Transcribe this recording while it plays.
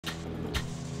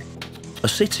A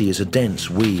city is a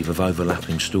dense weave of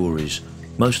overlapping stories,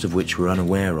 most of which we're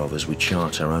unaware of as we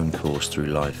chart our own course through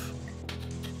life.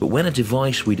 But when a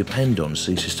device we depend on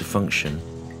ceases to function,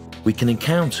 we can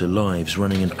encounter lives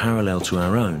running in parallel to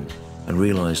our own and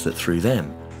realise that through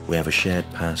them we have a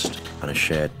shared past and a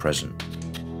shared present.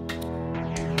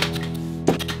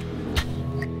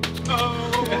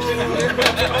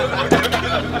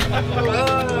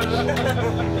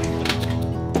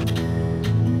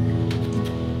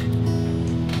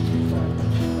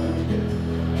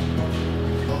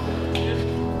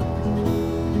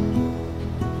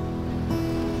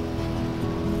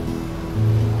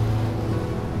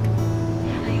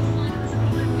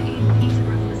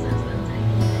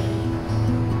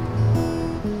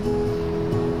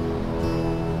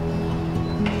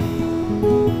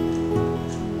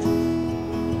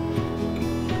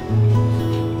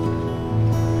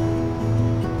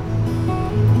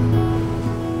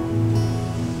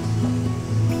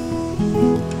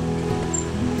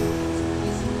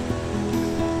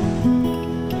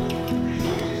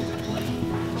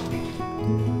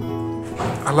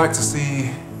 I like to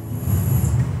see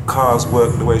cars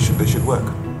work the way they should work.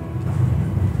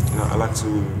 You know, I like to,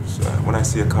 when I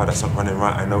see a car that's not running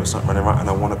right, I know it's not running right and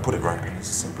I want to put it right. And it's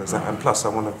as simple as that. And plus I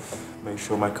want to make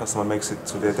sure my customer makes it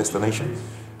to their destination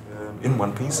in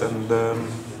one piece and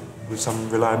with some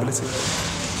reliability.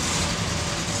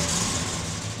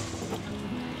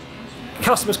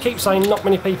 Customers keep saying not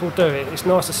many people do it. It's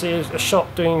nice to see a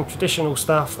shop doing traditional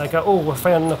stuff. They go, oh, we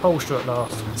found an upholsterer at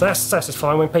last. So that's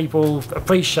satisfying when people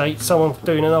appreciate someone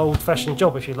doing an old-fashioned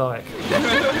job, if you like. Isn't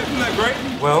that great?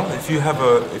 Well, if you have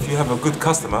a good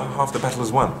customer, half the battle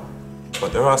is won.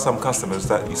 But there are some customers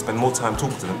that you spend more time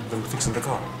talking to them than fixing the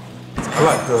car. I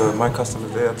like my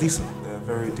customers. They are decent. They are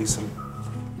very decent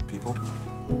people.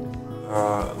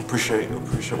 Appreciate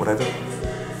what I do.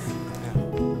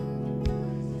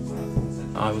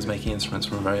 I was making instruments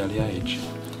from a very early age.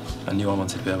 I knew I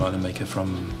wanted to be a violin maker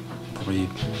from probably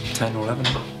 10 or 11.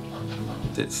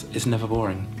 It's never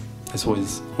boring. It's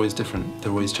always different.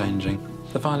 They're always changing.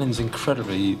 The violin's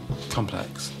incredibly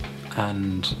complex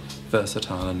and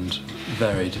versatile and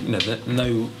varied. You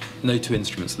know, no two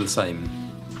instruments are the same.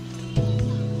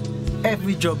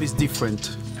 Every job is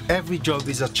different. Every job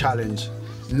is a challenge.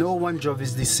 No one job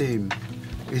is the same.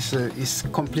 It's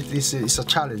a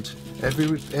challenge.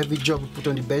 Every job we put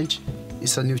on the bench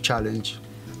is a new challenge,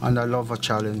 and I love a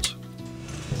challenge.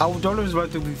 I would always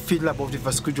want to feel above with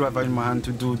a screwdriver in my hand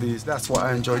to do this. That's what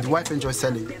I enjoy. The wife enjoys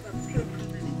selling.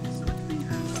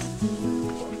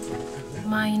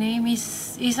 My name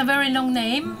is a very long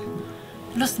name,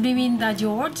 Biminda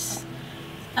George.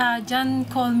 John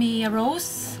called me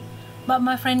Rose, but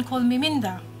my friend called me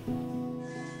Minda.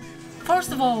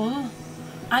 First of all,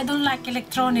 I don't like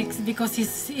electronics because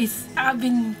I've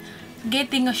been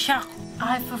getting a shock.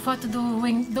 I prefer to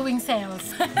doing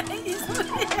sales.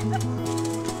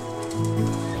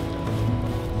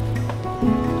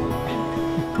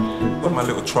 Got my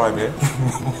little tribe here.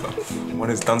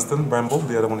 One is Dunstan, Bramble,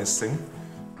 the other one is Singh,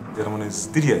 the other one is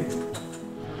Didier.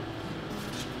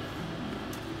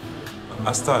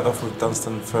 I started off with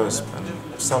Dunstan first,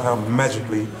 and somehow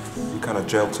magically we kind of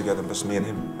gelled together, just me and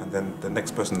him. And then the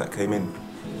next person that came in,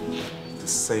 the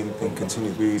same thing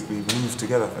continued. We moved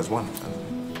together as one.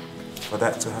 And for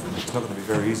that to happen, it's not going to be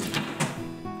very easy.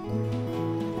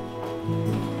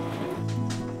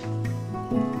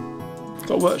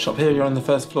 Got a workshop here. You're on the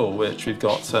first floor, which we've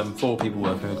got 4 people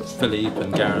working. We've got Philippe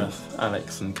and Gareth,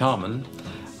 Alex and Carmen,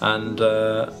 and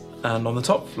on the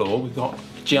top floor we've got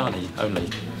Gianni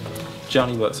only.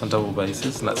 Gianni works on double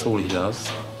basses, and that's all he does.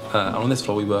 And on this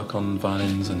floor we work on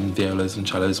violins and violas and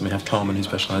cellos, and we have Carmen who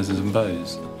specialises in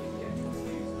bows.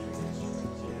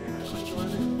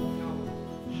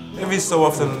 Every so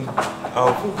often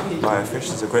I'll buy a fish.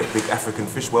 It's a great big African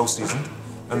fish, well seasoned,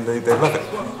 and they love it.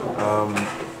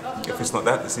 If it's not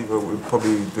that, it's either we're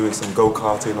probably doing some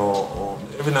go-karting or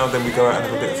every now and then we go out and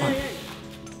have a bit of fun.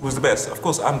 Who's the best? Of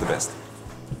course I'm the best.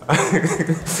 I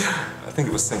think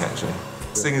it was Singh actually.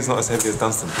 Singh is not as heavy as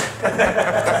Dunstan.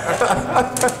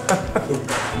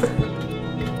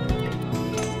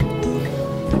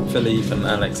 Philippe and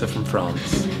Alex are from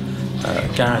France.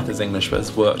 Gareth is English but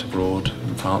has worked abroad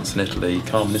in France and Italy.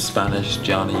 Carmen is Spanish,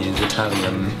 Gianni is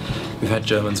Italian. We've had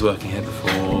Germans working here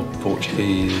before,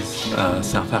 Portuguese,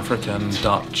 South African,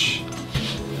 Dutch,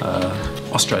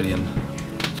 Australian.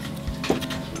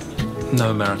 No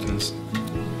Americans.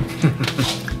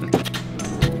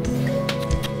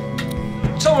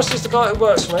 Thomas is the guy who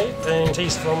works for me, and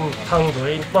he's from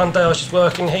Hungary. One day I was just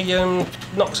working, he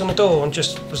knocks on the door and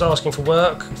just was asking for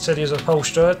work. He said he was an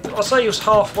upholsterer. I'd say he was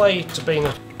halfway to being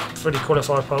a fully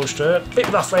qualified upholsterer. A bit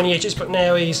rough around the edges, but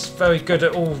now he's very good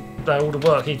at all the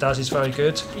work he does is very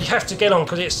good. You have to get on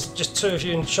because it's just two of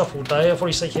you in the shop all day. I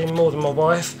probably see him more than my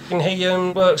wife. And he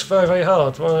works very, very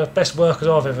hard. One of the best workers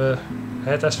I've ever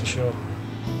had, that's for sure.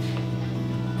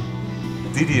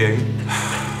 Didier,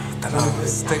 I don't know,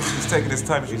 he's taking his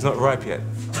time. He's not ripe yet.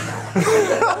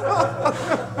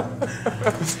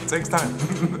 It takes time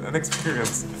and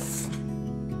experience.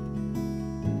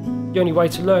 The only way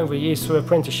to learn really is through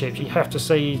apprenticeships. You have to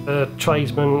see a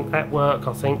tradesman at work,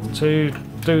 I think, to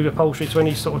do the upholstery to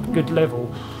any sort of good level.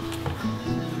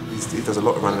 He does a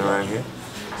lot of running around here,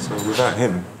 so without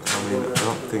him, I mean, I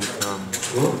don't think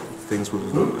things would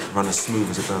run as smooth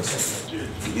as it does.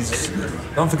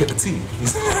 Don't forget the tea.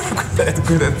 He's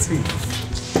good at tea.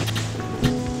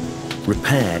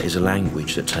 Repair is a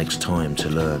language that takes time to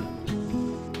learn.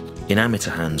 In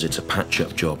amateur hands, it's a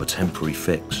patch-up job, a temporary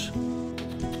fix.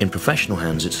 In professional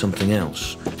hands, it's something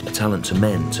else, a talent to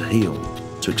mend, to heal,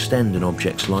 to extend an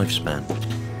object's lifespan.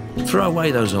 Throw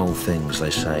away those old things, they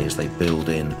say, as they build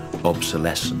in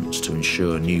obsolescence to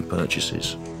ensure new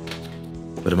purchases.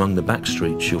 But among the back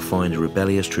streets, you'll find a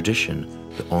rebellious tradition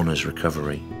that honours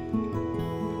recovery.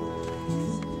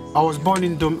 I was born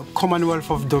in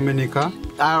Commonwealth of Dominica.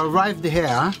 I arrived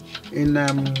here in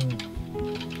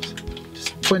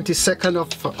 22nd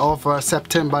of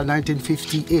September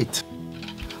 1958.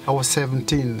 I was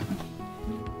 17.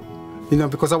 You know,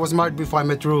 because I was married before I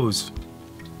met Rose.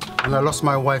 And I lost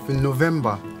my wife in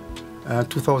November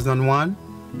 2001.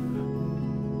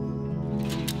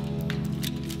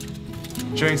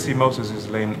 J.C. Moses is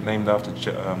named after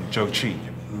Joe Chi,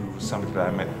 who was somebody that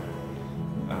I met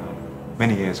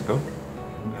many years ago.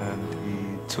 And he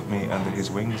took me under his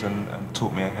wings and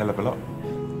taught me a hell of a lot.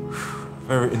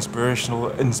 Very inspirational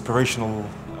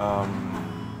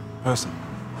person.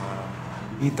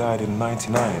 He died in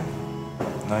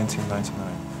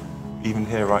 1999. Even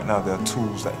here right now, there are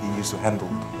tools that he used to handle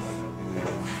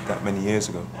that many years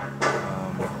ago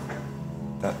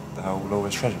that I will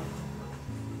always treasure.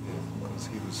 Yeah, because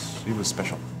he was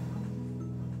special.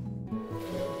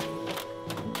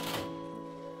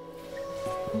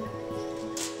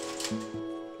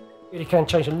 You can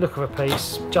change the look of a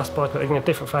piece just by putting a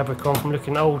different fabric on, from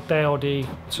looking old dowdy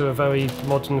to a very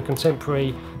modern,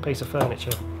 contemporary piece of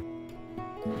furniture.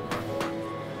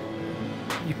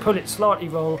 You put it slightly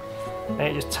wrong and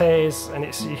it just tears, and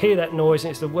you hear that noise,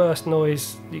 and it's the worst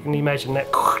noise you can imagine, that,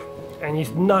 and you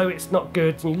know it's not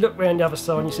good, and you look round the other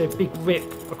side and you see a big rip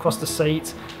across the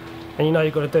seat, and you know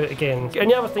you've got to do it again. And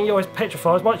the other thing you're always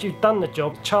petrified is once you've done the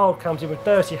job, the child comes in with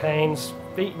dirty hands,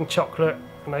 eating chocolate,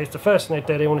 and it's the first thing they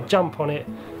do, they want to jump on it,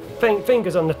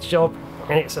 fingers on the job,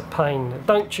 and it's a pain.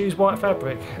 Don't choose white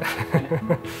fabric.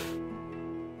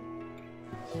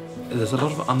 There's a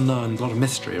lot of unknown, a lot of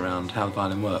mystery around how the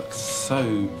violin works.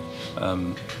 So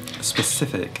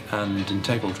specific and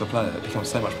integral to a player, it becomes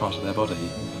so much part of their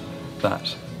body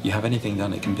that you have anything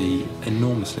done, it can be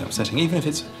enormously upsetting. Even if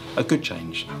it's a good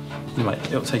change,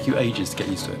 it'll take you ages to get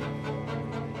used to it.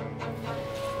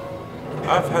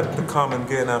 I've had the Carmen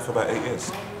gear now for about 8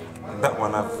 years. And that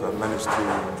one I've managed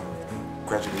to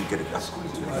gradually get it up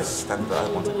to the standard that I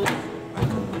wanted. I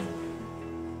can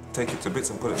take it to bits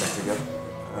and put it back together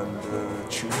and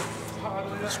tune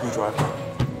it, screwdriver.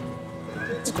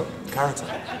 It's got character.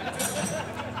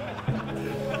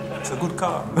 It's a good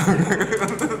car.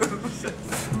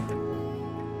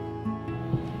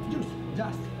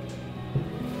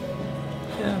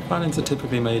 Yeah, violins are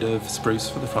typically made of spruce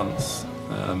for the fronts.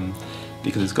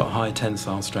 Because it's got high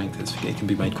tensile strength, it can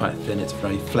be made quite thin, it's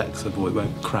very flexible, it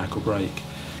won't crack or break.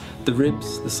 The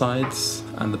ribs, the sides,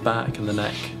 and the back and the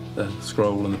neck, the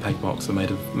scroll and the peg box are made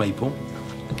of maple.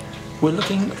 We're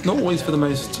looking not always for the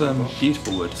most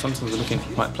beautiful wood, sometimes we're looking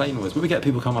for quite plain woods, but we get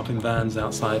people come up in vans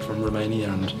outside from Romania,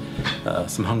 and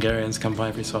some Hungarians come by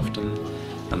every so often,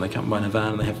 and they come by in a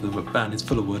van and the van is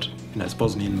full of wood. You know, it's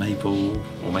Bosnian maple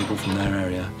or maple from their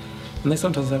area. And they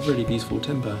sometimes have really beautiful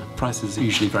timber. Prices are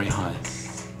usually very high.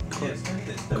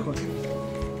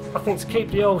 I think to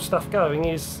keep the old stuff going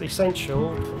is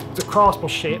essential. The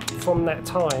craftsmanship from that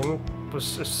time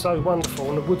was just so wonderful,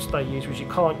 and the woods they used, which you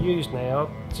can't use now,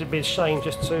 it'd be a shame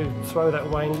just to throw that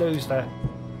away and lose that.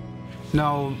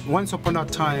 Now, once upon a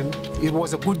time, it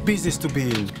was a good business to be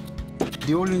in.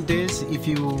 The olden days, if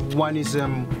one is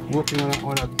working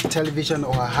on a television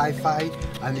or a hi-fi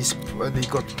and they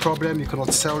got a problem, you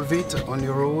cannot solve it on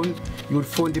your own, you would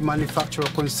phone the manufacturer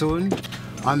concerned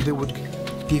and they would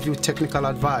give you technical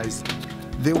advice.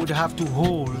 They would have to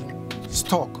hold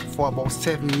stock for about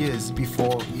 7 years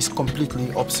before it's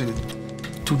completely obsolete.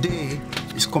 Today,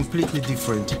 it's completely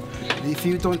different. If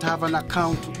you don't have an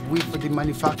account with the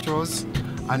manufacturers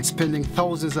and spending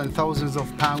thousands and thousands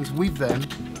of pounds with them,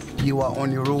 you are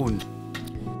on your own.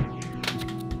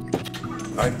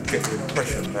 I get the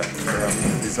impression that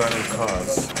designing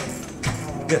cars,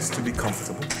 yes, to be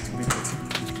comfortable, to be pretty,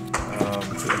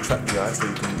 to attract the eye so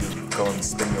you can go and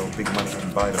spend your big money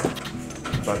and buy them.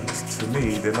 But to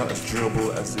me, they're not as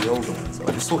durable as the older ones.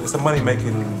 It's a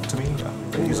money-making, to me,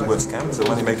 they use the word scam, it's a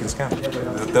money-making scam.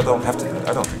 They don't have to do it,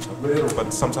 I don't think so.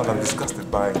 But sometimes I'm disgusted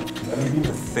by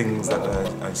the things that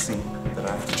I see that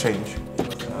I have to change.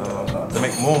 They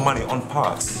make more money on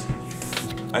parts,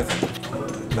 I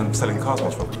think, than selling cars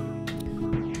most probably.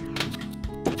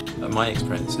 My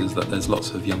experience is that there's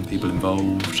lots of young people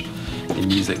involved in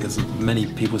music. There's many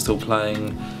people still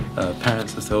playing,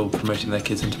 parents are still promoting their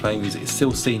kids into playing music. It's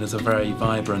still seen as a very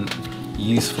vibrant,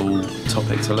 useful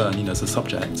topic to learn, as a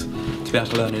subject. To be able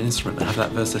to learn an instrument and have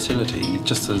that versatility,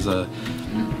 just as an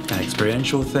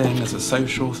experiential thing, as a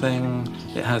social thing,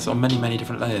 it has on many, many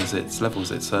different layers, its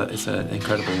levels. It's an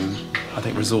incredible, I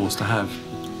think, resource to have.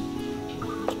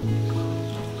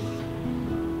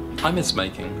 I miss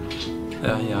making.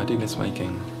 Yeah, I do miss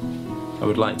making. I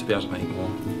would like to be able to make more.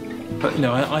 But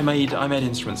I made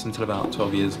instruments until about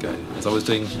 12 years ago. As I was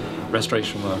doing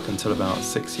restoration work until about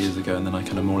 6 years ago, and then I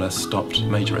kind of more or less stopped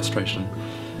major restoration.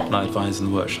 And I advise in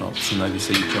the workshops and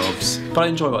oversee jobs. But I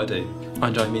enjoy what I do. I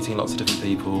enjoy meeting lots of different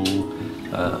people.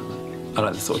 I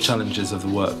like the sort of challenges of the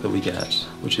work that we get,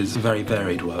 which is very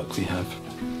varied work we have.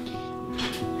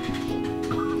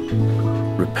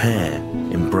 Repair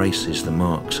embraces the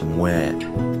marks and wear,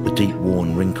 the deep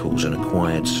worn wrinkles and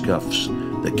acquired scuffs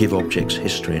that give objects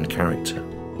history and character.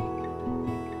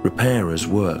 Repairers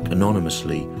work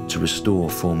anonymously to restore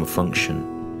former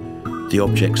function. The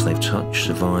objects they've touched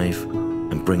survive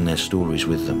and bring their stories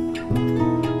with them.